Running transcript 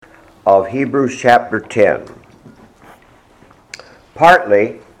of Hebrews chapter 10.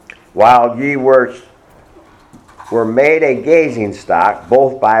 Partly, while ye were made a gazing stock,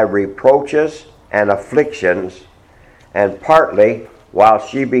 both by reproaches and afflictions, and partly, while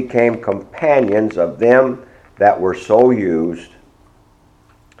she became companions of them that were so used.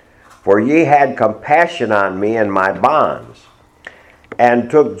 For ye had compassion on me in my bonds, and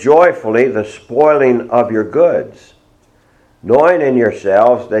took joyfully the spoiling of your goods, knowing in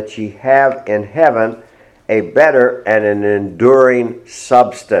yourselves that ye have in heaven a better and an enduring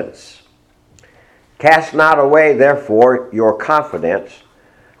substance. Cast not away, therefore, your confidence,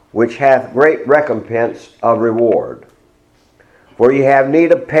 which hath great recompense of reward. For ye have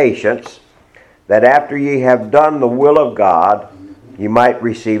need of patience, that after ye have done the will of God, ye might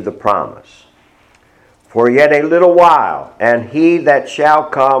receive the promise. For yet a little while, and he that shall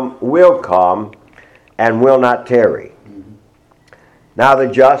come will come, and will not tarry. Now the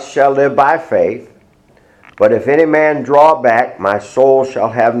just shall live by faith, but if any man draw back, my soul shall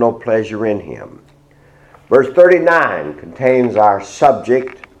have no pleasure in him. Verse 39 contains our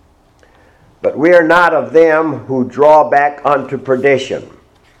subject, but we are not of them who draw back unto perdition.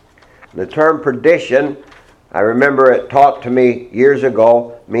 The term perdition, I remember it taught to me years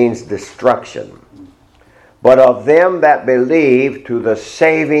ago, means destruction. But of them that believe to the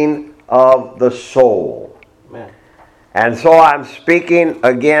saving of the soul. Amen. And so I'm speaking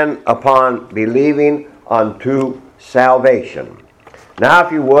again upon believing unto salvation. Now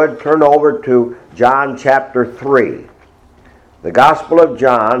if you would, turn over to John chapter 3. The Gospel of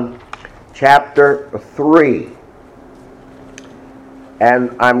John chapter 3.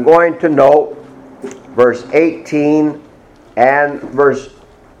 And I'm going to note verse 18 and verse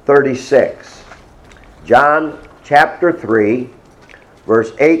 36. John chapter 3,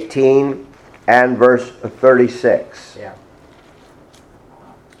 verse 18 and verse 36. Yeah.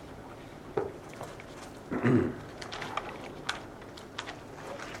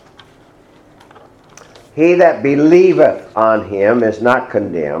 He that believeth on him is not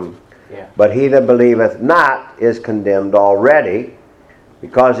condemned, but he that believeth not is condemned already,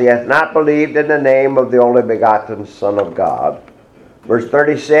 because he hath not believed in the name of the only begotten Son of God. Verse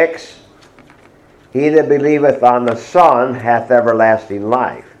 36, he that believeth on the Son hath everlasting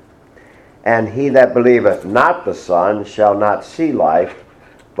life, and he that believeth not the Son shall not see life,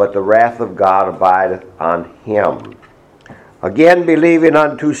 but the wrath of God abideth on him. Again, believing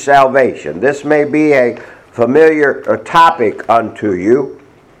unto salvation. This may be a familiar topic unto you.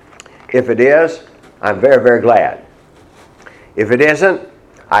 If it is, I'm very, very glad. If it isn't,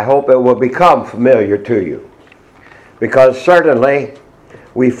 I hope it will become familiar to you. Because certainly,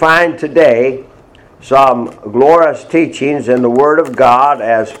 we find today some glorious teachings in the Word of God,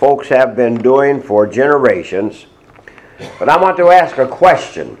 as folks have been doing for generations. But I want to ask a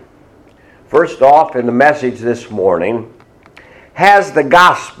question. First off, in the message this morning, has the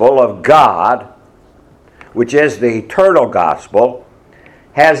gospel of God, which is the eternal gospel,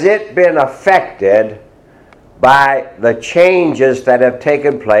 has it been affected by the changes that have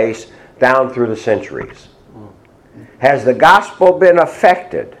taken place down through the centuries? Has the gospel been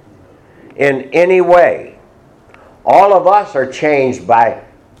affected in any way? All of us are changed by,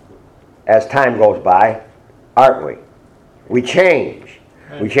 as time goes by, aren't we? We change.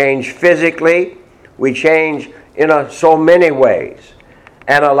 We change physically. We change in so many ways.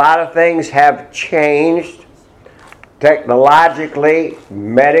 And a lot of things have changed technologically,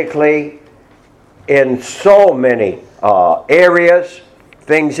 medically, in so many areas.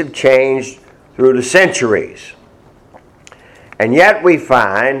 Things have changed through the centuries. And yet we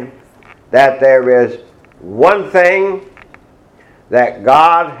find that there is one thing that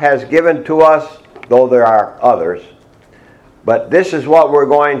God has given to us, though there are others. But this is what we're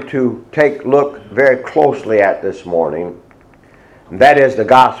going to look very closely at this morning. And that is the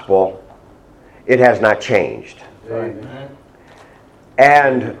gospel. It has not changed. Amen.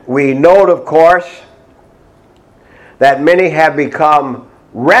 And we note, of course, that many have become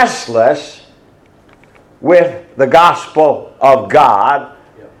restless with the gospel of God.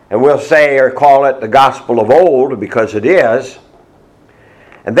 And we'll say or call it the gospel of old, because it is.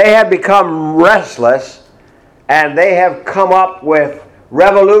 And they have become restless, and they have come up with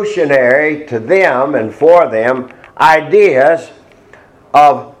revolutionary to them and for them ideas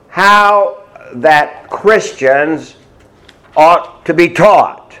of how that Christians ought to be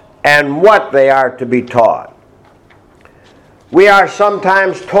taught and what they are to be taught. We are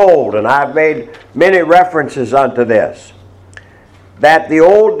sometimes told, and I've made many references unto this, that the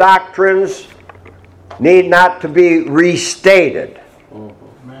old doctrines need not to be restated.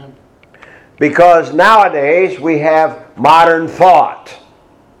 Because nowadays we have modern thought.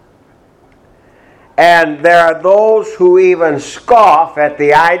 And there are those who even scoff at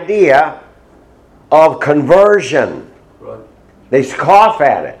the idea of conversion. Right. They scoff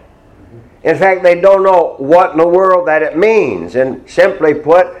at it. In fact, they don't know what in the world that it means. And simply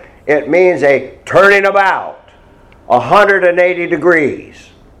put, it means a turning about, 180 degrees.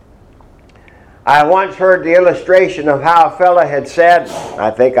 I once heard the illustration of how a fella had said,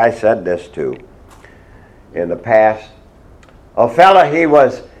 I think I said this too in the past. A fella,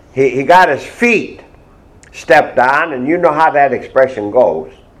 he got his feet stepped on, and you know how that expression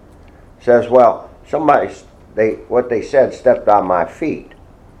goes. Says, well, what they said stepped on my feet,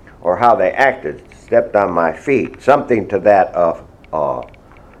 or how they acted stepped on my feet, something to that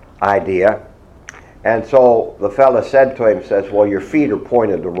idea. And so the fella said to him, says, well, your feet are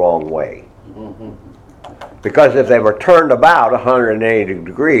pointed the wrong way. Because if they were turned about 180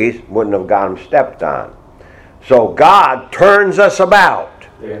 degrees, wouldn't have got them stepped on. So God turns us about.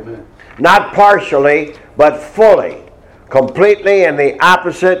 Amen. Not partially, but fully. Completely in the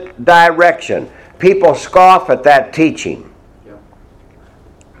opposite direction. People scoff at that teaching. Yeah.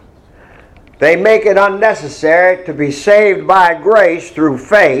 They make it unnecessary to be saved by grace through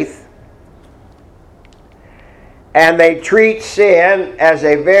faith. And they treat sin as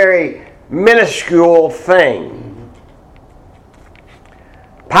a very minuscule thing.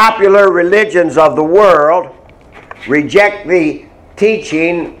 Popular religions of the world reject the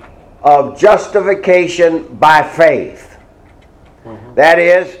teaching of justification by faith. That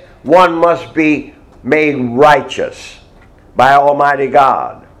is, one must be made righteous by Almighty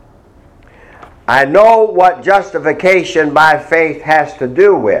God. I know what justification by faith has to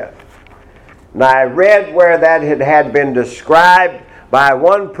do with. And I read where that had been described by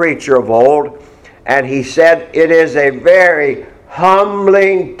one preacher of old, and he said it is a very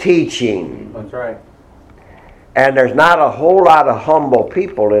humbling teaching. That's right. And there's not a whole lot of humble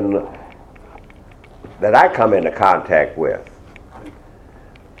people that I come into contact with.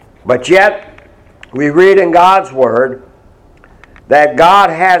 But yet, we read in God's Word that God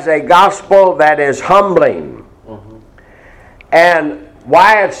has a gospel that is humbling. And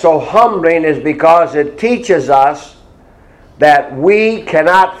why it's so humbling is because it teaches us that we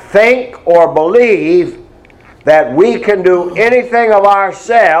cannot think or believe that we can do anything of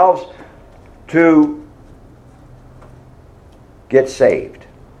ourselves to get saved.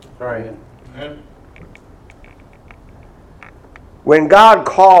 Right. When God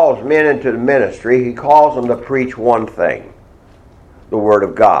calls men into the ministry, He calls them to preach one thing, the Word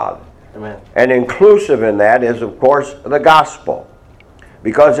of God. Amen. And inclusive in that is, of course, the gospel,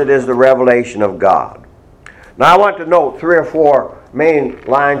 because it is the revelation of God. Now I want to note 3 or 4 main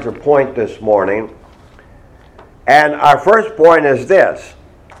lines of point this morning. And our first point is this,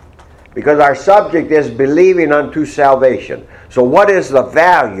 because our subject is believing unto salvation. So what is the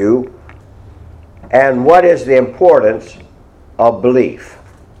value and what is the importance of belief?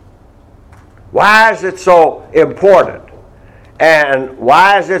 Why is it so important? And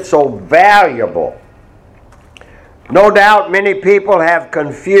why is it so valuable? No doubt many people have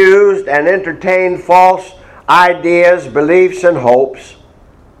confused and entertained false ideas, beliefs, and hopes.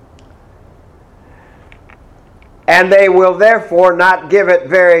 And they will therefore not give it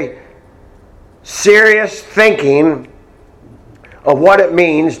very serious thinking of what it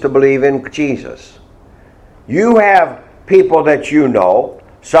means to believe in Jesus. You have people that you know.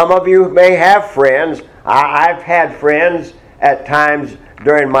 Some of you may have friends. I've had friends at times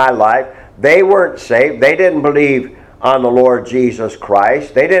during my life. They weren't saved. They didn't believe on the Lord Jesus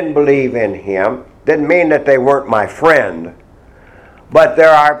Christ. They didn't believe in Him. Didn't mean that they weren't my friend. But there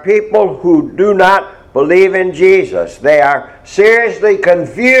are people who do not believe in Jesus. They are seriously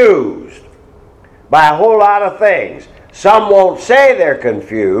confused by a whole lot of things. Some won't say they're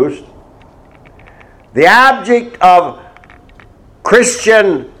confused. The object of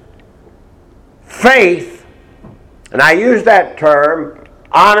Christian faith, and I use that term,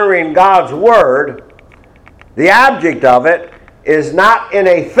 honoring God's Word, the object of it is not in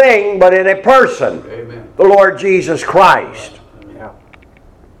a thing, but in a person. Amen. The Lord Jesus Christ. Yeah.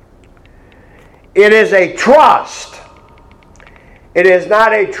 It is a trust. It is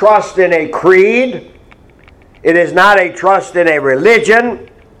not a trust in a creed. It is not a trust in a religion.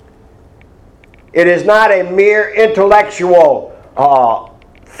 It is not a mere intellectual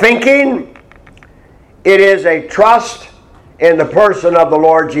thinking. It is a trust in the person of the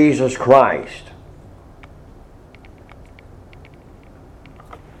Lord Jesus Christ.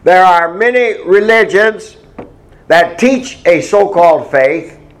 There are many religions that teach a so-called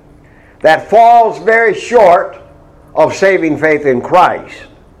faith that falls very short of saving faith in Christ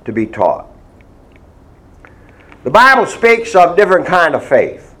to be taught. The Bible speaks of different kind of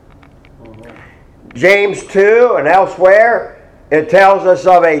faith. James 2 and elsewhere, it tells us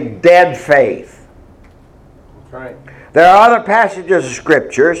of a dead faith. That's right. There are other passages of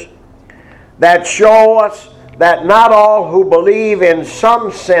scriptures that show us that not all who believe in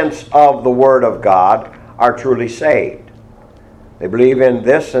some sense of the Word of God are truly saved. They believe in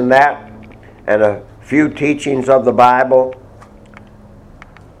this and that and a few teachings of the Bible.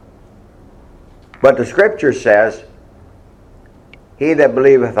 But the Scripture says, "He that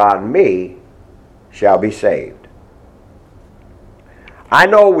believeth on me shall be saved." I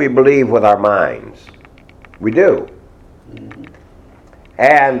know we believe with our minds. We do.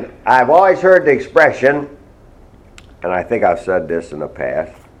 And I've always heard the expression, and I think I've said this in the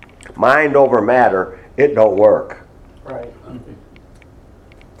past, mind over matter, it don't work. Right.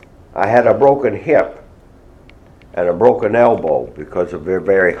 I had a broken hip and a broken elbow because of a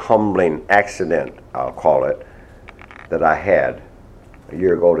very humbling accident, I'll call it, that I had a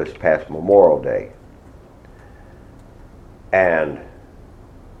year ago this past Memorial Day. And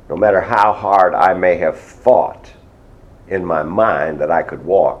no matter how hard I may have thought in my mind that I could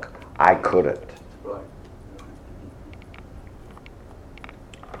walk, I couldn't.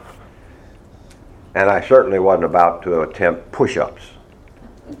 And I certainly wasn't about to attempt push-ups.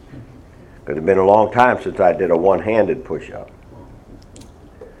 Because it's been a long time since I did a one-handed push-up.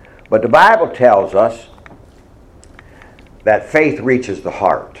 But the Bible tells us that faith reaches the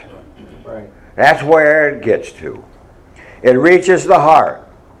heart. Right. That's where it gets to. It reaches the heart.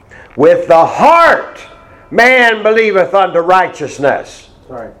 With the heart, man believeth unto righteousness.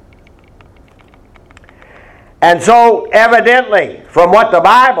 Right. And so, evidently, from what the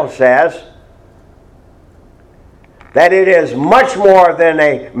Bible says, that it is much more than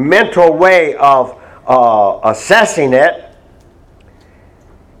a mental way of assessing it.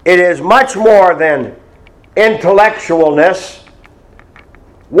 It is much more than intellectualness,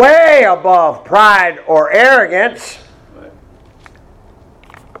 way above pride or arrogance. Right.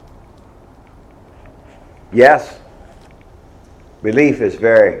 Yes, belief is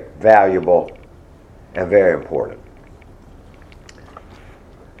very valuable and very important.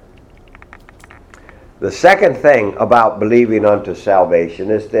 The second thing about believing unto salvation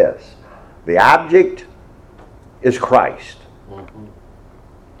is this. The object is Christ. Mm-hmm.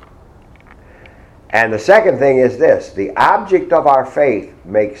 And the second thing is this. The object of our faith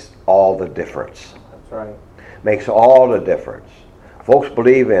makes all the difference. That's right. Makes all the difference. Folks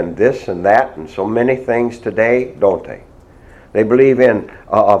believe in this and that and so many things today, don't they? They believe in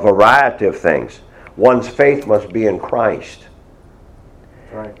a variety of things. One's faith must be in Christ.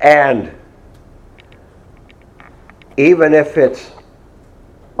 That's right. And even if it's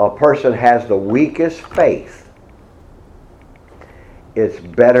a person has the weakest faith, it's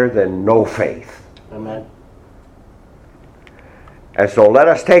better than no faith. Amen. And so let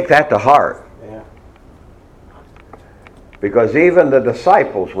us take that to heart. Yeah. Because even the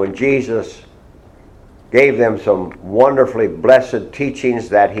disciples, when Jesus gave them some wonderfully blessed teachings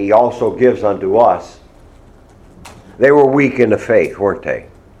that he also gives unto us, they were weak in the faith, weren't they?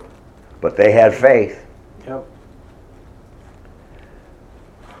 But they had faith. Yep.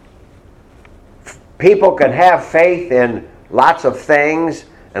 People can have faith in lots of things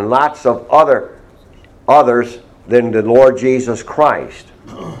and lots of others than the Lord Jesus Christ.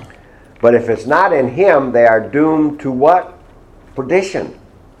 But if it's not in him, they are doomed to what? Perdition.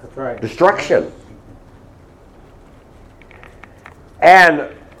 That's right. Destruction. And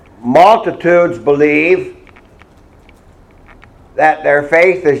multitudes believe that their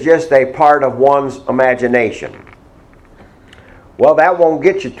faith is just a part of one's imagination. Well, that won't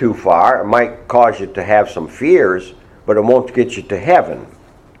get you too far. It might cause you to have some fears, but it won't get you to heaven.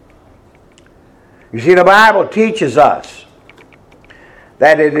 You see, the Bible teaches us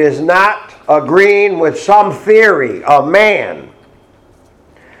that it is not agreeing with some theory of man.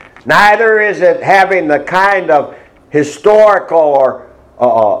 Neither is it having the kind of historical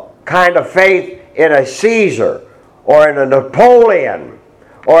or kind of faith in a Caesar or in a Napoleon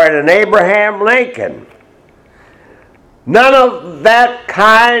or in an Abraham Lincoln. None of that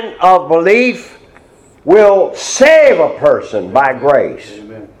kind of belief will save a person by grace.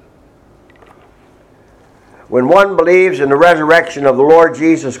 Amen. When one believes in the resurrection of the Lord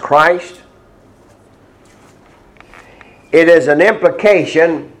Jesus Christ, it is an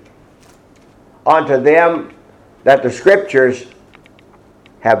implication unto them that the Scriptures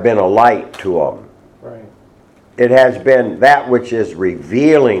have been a light to them. Right. It has been that which is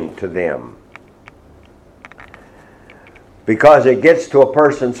revealing to them. Because it gets to a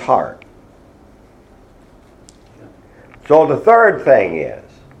person's heart. So the third thing is,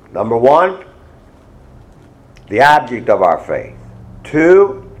 number one, the object of our faith.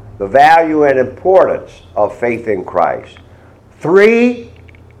 2, the value and importance of faith in Christ. 3,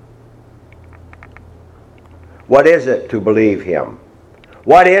 what is it to believe Him?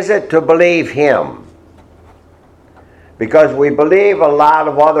 What is it to believe Him? Because we believe a lot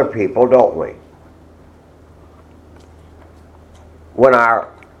of other people, don't we? When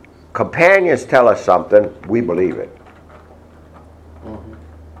our companions tell us something, we believe it.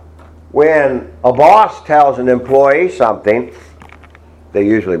 When a boss tells an employee something, they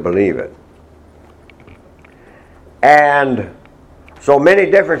usually believe it. And so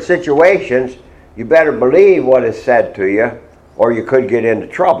many different situations, you better believe what is said to you, or you could get into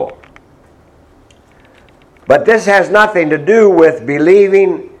trouble. But this has nothing to do with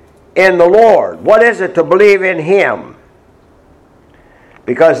believing in the Lord. What is it to believe in Him?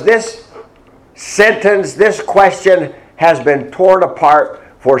 Because this sentence, this question has been torn apart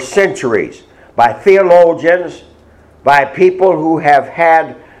for centuries by theologians, by people who have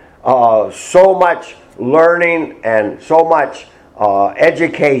had so much learning and so much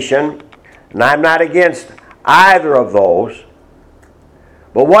education. And I'm not against either of those.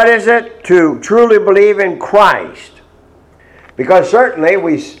 But what is it to truly believe in Christ? Because certainly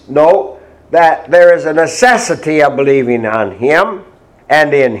we know that there is a necessity of believing on Him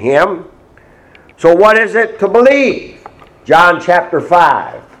and in Him. So what is it to believe? John chapter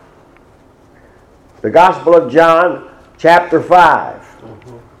 5. The Gospel of John chapter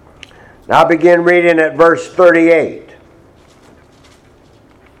 5. Now begin reading at verse 38.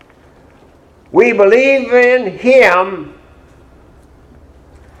 We believe in Him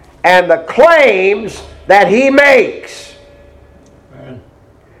and the claims that He makes,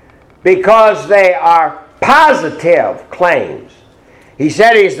 because they are positive claims. He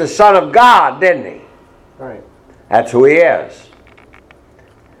said He's the Son of God, didn't He? Right. That's who He is.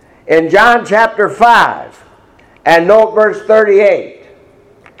 In John chapter 5, and note verse 38,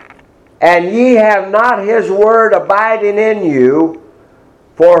 and ye have not His word abiding in you,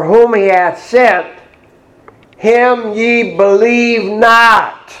 for whom He hath sent, Him ye believe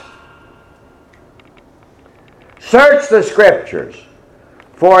not. Search the Scriptures,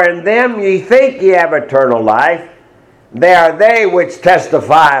 for in them ye think ye have eternal life. They are they which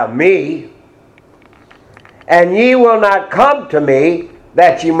testify of me. And ye will not come to me,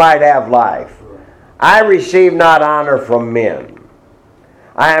 that ye might have life. I receive not honor from men.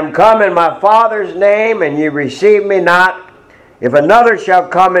 I am come in my Father's name, and ye receive me not. If another shall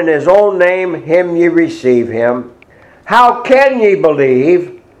come in his own name, him ye receive him. How can ye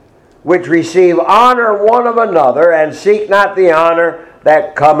believe, which receive honor one of another, and seek not the honor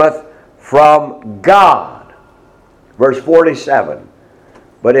that cometh from God? Verse 47.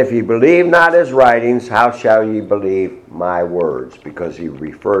 But if ye believe not His writings, how shall ye believe my words? Because He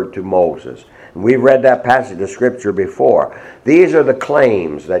referred to Moses. And we've read that passage of Scripture before. These are the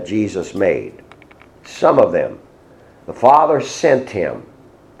claims that Jesus made. Some of them. The Father sent Him.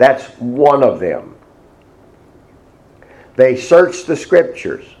 That's one of them. They searched the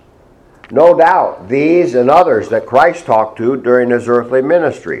Scriptures. No doubt, these and others that Christ talked to during His earthly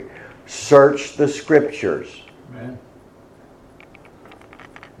ministry searched the Scriptures. Amen.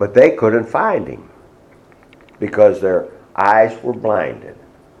 But they couldn't find Him because their eyes were blinded.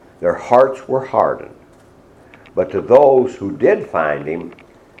 Their hearts were hardened. But to those who did find Him,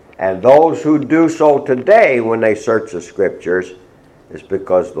 and those who do so today when they search the Scriptures, is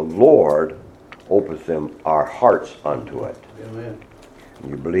because the Lord opens them our hearts unto it. Amen.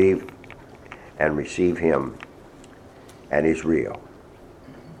 You believe and receive Him, and He's real.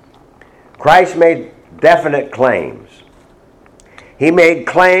 Christ made definite claims. He made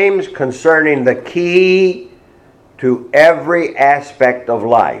claims concerning the key to every aspect of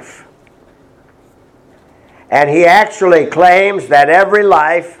life. And He actually claims that every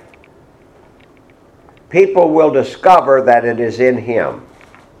life, people will discover that it is in Him.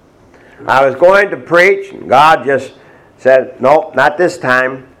 I was going to preach, and God just said, nope, not this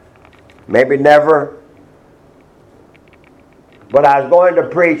time. Maybe never. But I was going to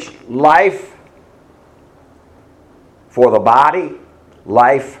preach life for the body,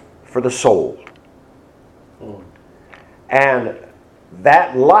 life for the soul. And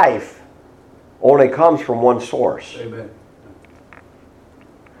that life only comes from one source. Amen.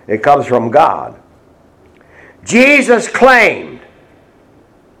 It comes from God. Jesus claimed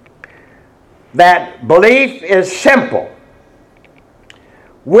that belief is simple.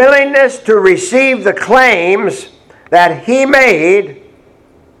 Willingness to receive the claims that He made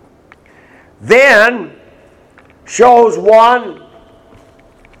then shows one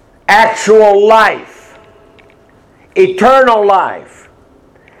actual life, eternal life,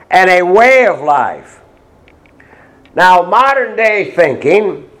 and a way of life. Now, modern day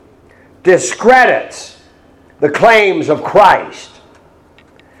thinking discredits the claims of Christ.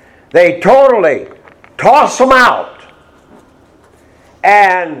 They totally toss them out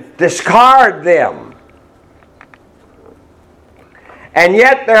and discard them. And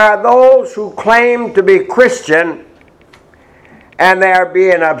yet there are those who claim to be Christian, and they are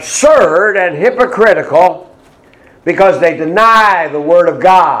being absurd and hypocritical because they deny the Word of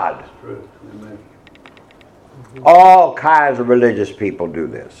God. True. Amen. All kinds of religious people do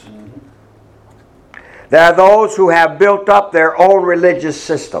this. There are those who have built up their own religious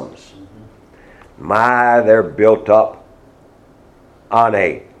systems. They're built up on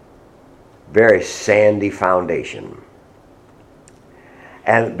a very sandy foundation.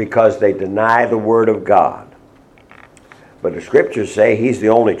 And because they deny the Word of God. But the Scriptures say He's the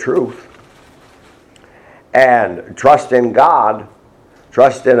only truth. And trust in God,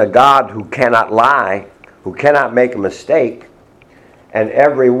 trust in a God who cannot lie, who cannot make a mistake, and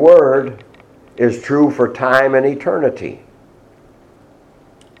every word is true for time and eternity.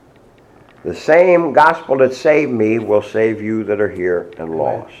 The same gospel that saved me will save you that are here and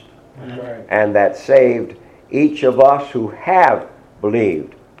lost. Right. And that saved each of us who have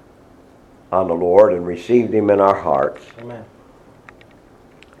believed on the Lord and received Him in our hearts. Amen.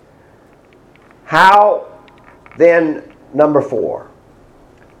 How then, number 4,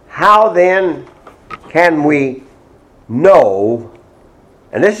 how then can we know,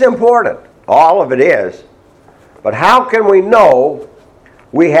 and this is important, all of it is, but how can we know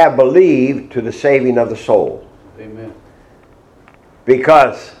we have believed to the saving of the soul? Amen.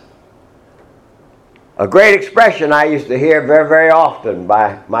 Because a great expression I used to hear very, very often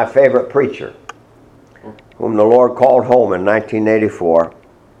by my favorite preacher, whom the Lord called home in 1984,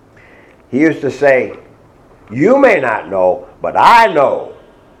 he used to say, "You may not know, but I know."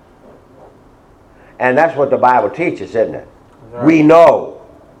 And that's what the Bible teaches, isn't it? Right. We know.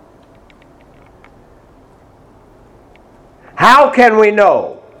 How can we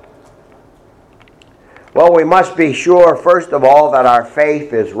know? Well, we must be sure, first of all, that our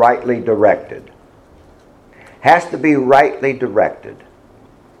faith is rightly directed. Has to be rightly directed.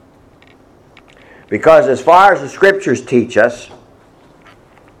 Because as far as the Scriptures teach us,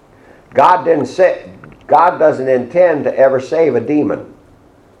 God doesn't intend to ever save a demon.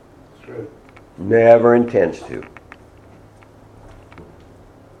 True. Never intends to.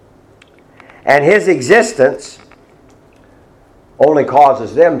 And His existence only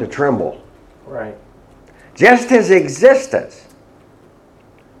causes them to tremble. Right. Just His existence.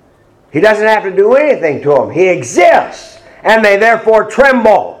 He doesn't have to do anything to them. He exists, and they therefore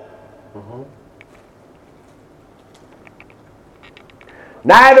tremble.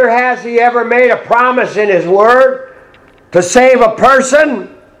 Neither has He ever made a promise in His Word to save a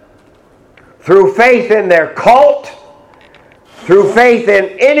person through faith in their cult, through faith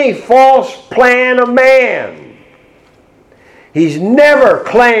in any false plan of man. He's never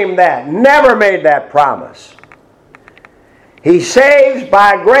claimed that, never made that promise. He saves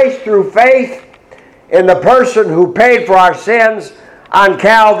by grace through faith in the person who paid for our sins on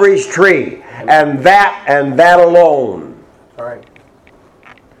Calvary's tree, and that alone. Right.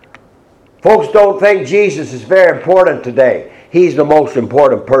 Folks don't think Jesus is very important today. He's the most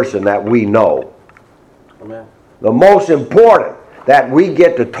important person that we know. Amen. The most important that we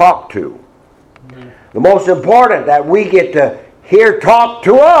get to talk to. The most important that we get to hear talk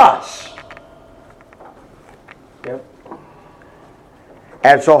to us. Yep.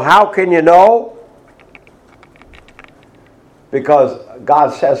 And so how can you know? Because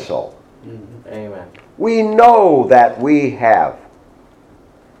God says so. Amen. We know that we have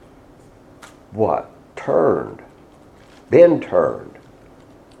been turned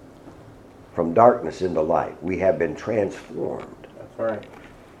from darkness into light. We have been transformed. That's right.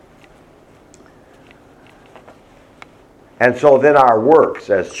 And so then our works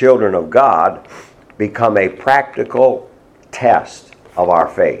as children of God become a practical test of our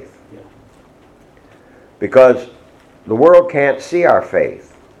faith. Because the world can't see our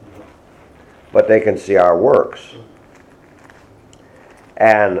faith, but they can see our works.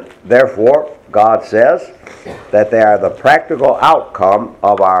 And therefore, God says that they are the practical outcome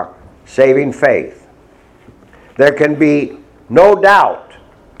of our saving faith. There can be no doubt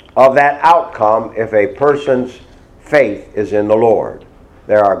of that outcome if a person's faith is in the Lord.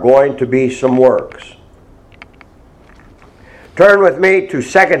 There are going to be some works. Turn with me to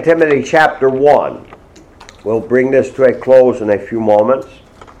 2 Timothy chapter 1. We'll bring this to a close in a few moments.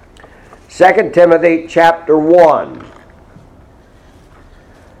 2 Timothy chapter 1.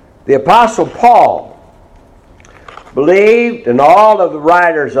 The Apostle Paul believed, and all of the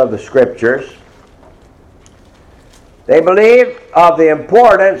writers of the Scriptures They believed of the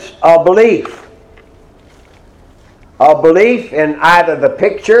importance of belief. Of belief in either the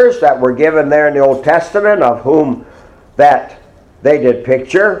pictures that were given there in the Old Testament of whom that they did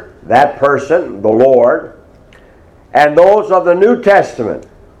picture, that person, the Lord, and those of the New Testament.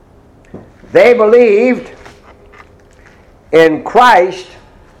 They believed in Christ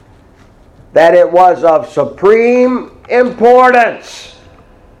that it was of supreme importance.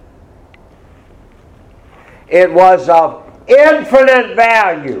 It was of infinite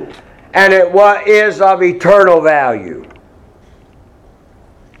value, and it is of eternal value.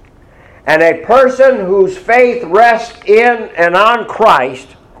 And a person whose faith rests in and on Christ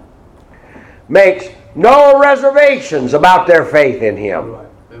makes no reservations about their faith in Him. Right.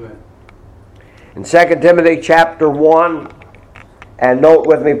 Amen. In 2 Timothy chapter 1, and note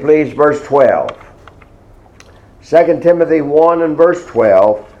with me please verse 12. 2 Timothy 1 and verse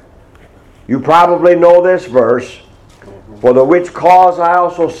 12. You probably know this verse. For the which cause I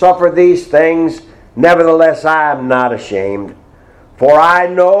also suffer these things, nevertheless I am not ashamed. For I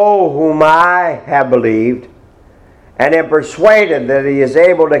know whom I have believed, and am persuaded that He is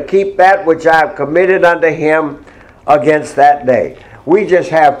able to keep that which I have committed unto Him against that day. We just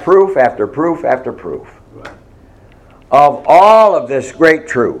have proof after proof after proof Right. of all of this great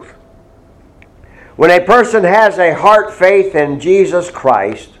truth. When a person has a heart faith in Jesus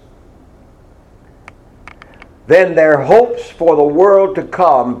Christ, then their hopes for the world to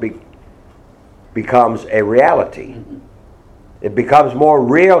come becomes a reality. It becomes more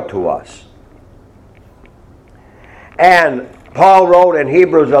real to us. And Paul wrote in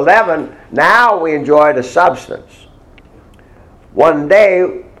Hebrews 11, now we enjoy the substance. One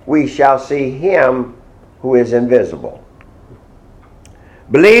day we shall see Him who is invisible.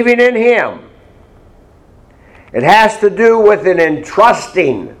 Believing in Him, it has to do with an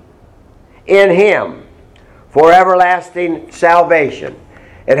entrusting in Him for everlasting salvation.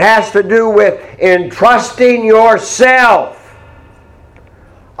 It has to do with entrusting yourself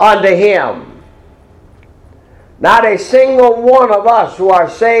unto Him. Not a single one of us who are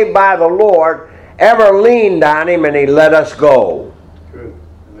saved by the Lord ever leaned on Him and He let us go. True.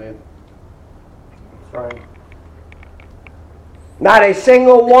 Amen. That's right. Not a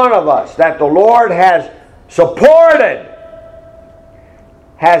single one of us that the Lord has supported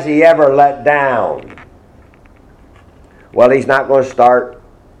has He ever let down. Well, He's not going to start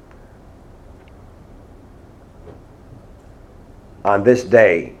on this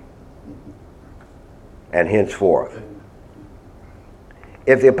day and henceforth.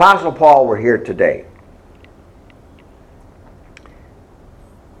 If the Apostle Paul were here today,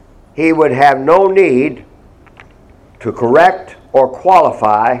 he would have no need to correct or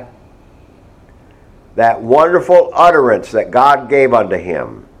qualify that wonderful utterance that God gave unto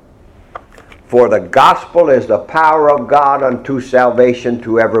him. For the gospel is the power of God unto salvation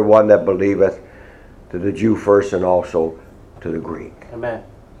to everyone that believeth, to the Jew first and also to the Greek. Amen.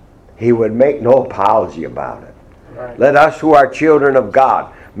 He would make no apology about it. Right. Let us who are children of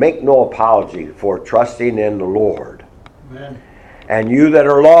God make no apology for trusting in the Lord. Amen. And you that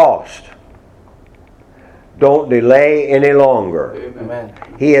are lost, don't delay any longer. Amen.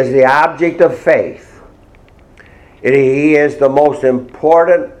 He is the object of faith. He is the most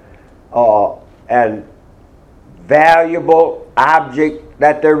important and valuable object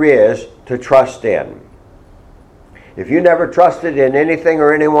that there is to trust in. If you never trusted in anything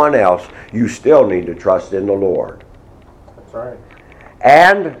or anyone else, you still need to trust in the Lord. That's right.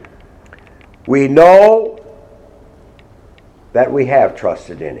 And we know that we have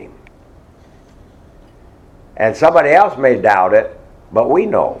trusted in Him. And somebody else may doubt it, but we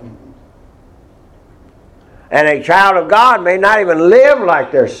know. And a child of God may not even live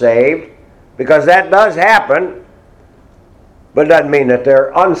like they're saved, because that does happen, but it doesn't mean that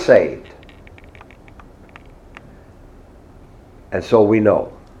they're unsaved. And so we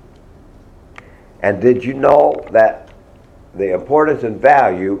know. And did you know that the importance and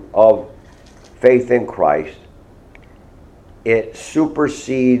value of faith in Christ, it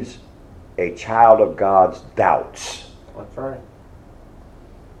supersedes a child of God's doubts. That's right.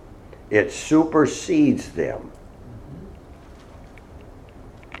 It supersedes them.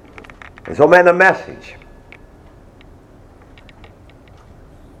 And so may the message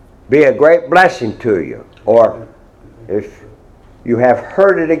be a great blessing to you. Or if you have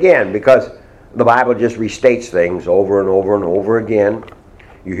heard it again, because the Bible just restates things over and over and over again.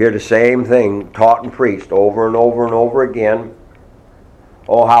 You hear the same thing taught and preached over and over and over again.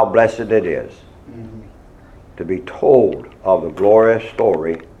 Oh, how blessed it is to be told of the glorious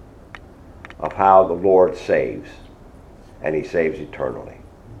story of how the Lord saves, and He saves eternally.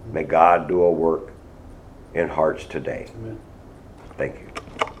 May God do a work in hearts today. Amen. Thank you.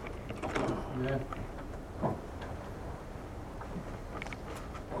 Amen.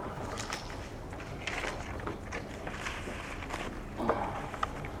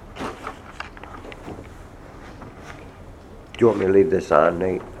 Do you want me to leave this on,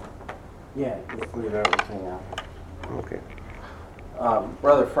 Nate? Yeah, just leave everything out. Okay.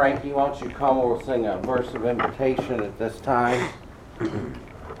 Brother Frankie, why don't you come? We'll sing a verse of invitation at this time.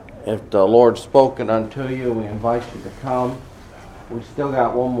 If the Lord's spoken unto you, we invite you to come. We still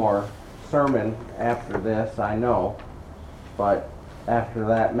got one more sermon after this, I know. But after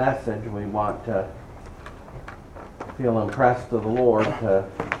that message, we want to feel impressed of the Lord to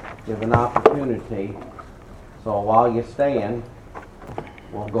give an opportunity. So while you stand,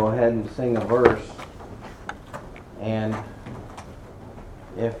 we'll go ahead and sing a verse. And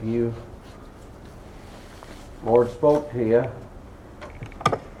if Lord spoke to you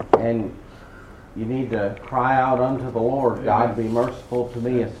and you need to cry out unto the Lord, God be merciful to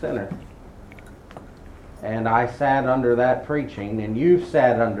me, a sinner. And I sat under that preaching, and you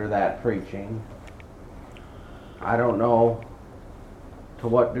sat under that preaching. I don't know to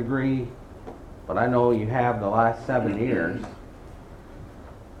what degree, but I know you have the last 7 years.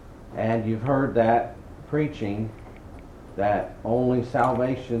 And you've heard that preaching that only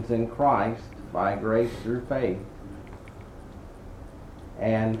salvation's in Christ by grace through faith.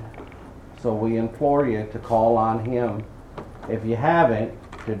 And so we implore you to call on Him, if you haven't,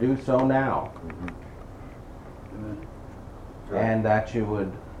 to do so now. Amen. And that you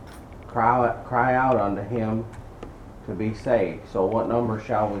would cry out unto Him to be saved. So what number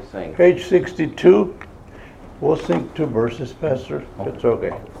shall we sing? Page 62. We'll sing 2 verses, Pastor. It's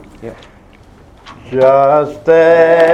okay. Yep. Just as